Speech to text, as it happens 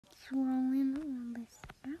drawing on this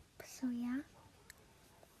app, so yeah.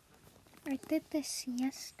 I did this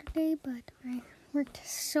yesterday, but I worked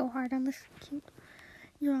so hard on this cute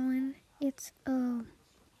drawing. It's a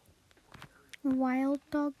wild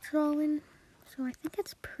dog drawing, so I think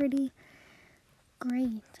it's pretty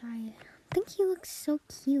great. I think he looks so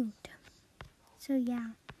cute. So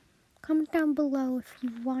yeah, comment down below if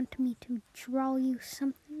you want me to draw you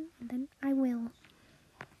something, and then I will.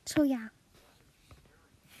 So yeah,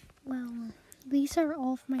 well, these are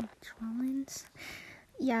all of my drawings.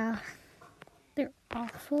 Yeah, they're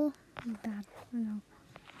awful. Bad, no.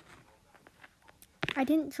 I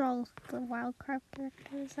didn't draw the Wildcraft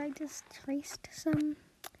characters, I just traced some.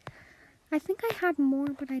 I think I had more,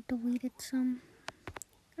 but I deleted some.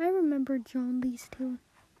 I remember drawing these two.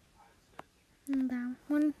 And that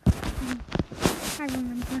one, I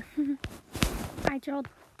remember. I drew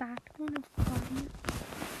that one of Bobby.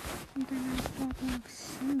 And then I drew one of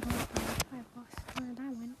Simba, but I lost where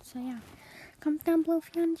that went. So yeah, comment down below if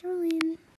you're drawing.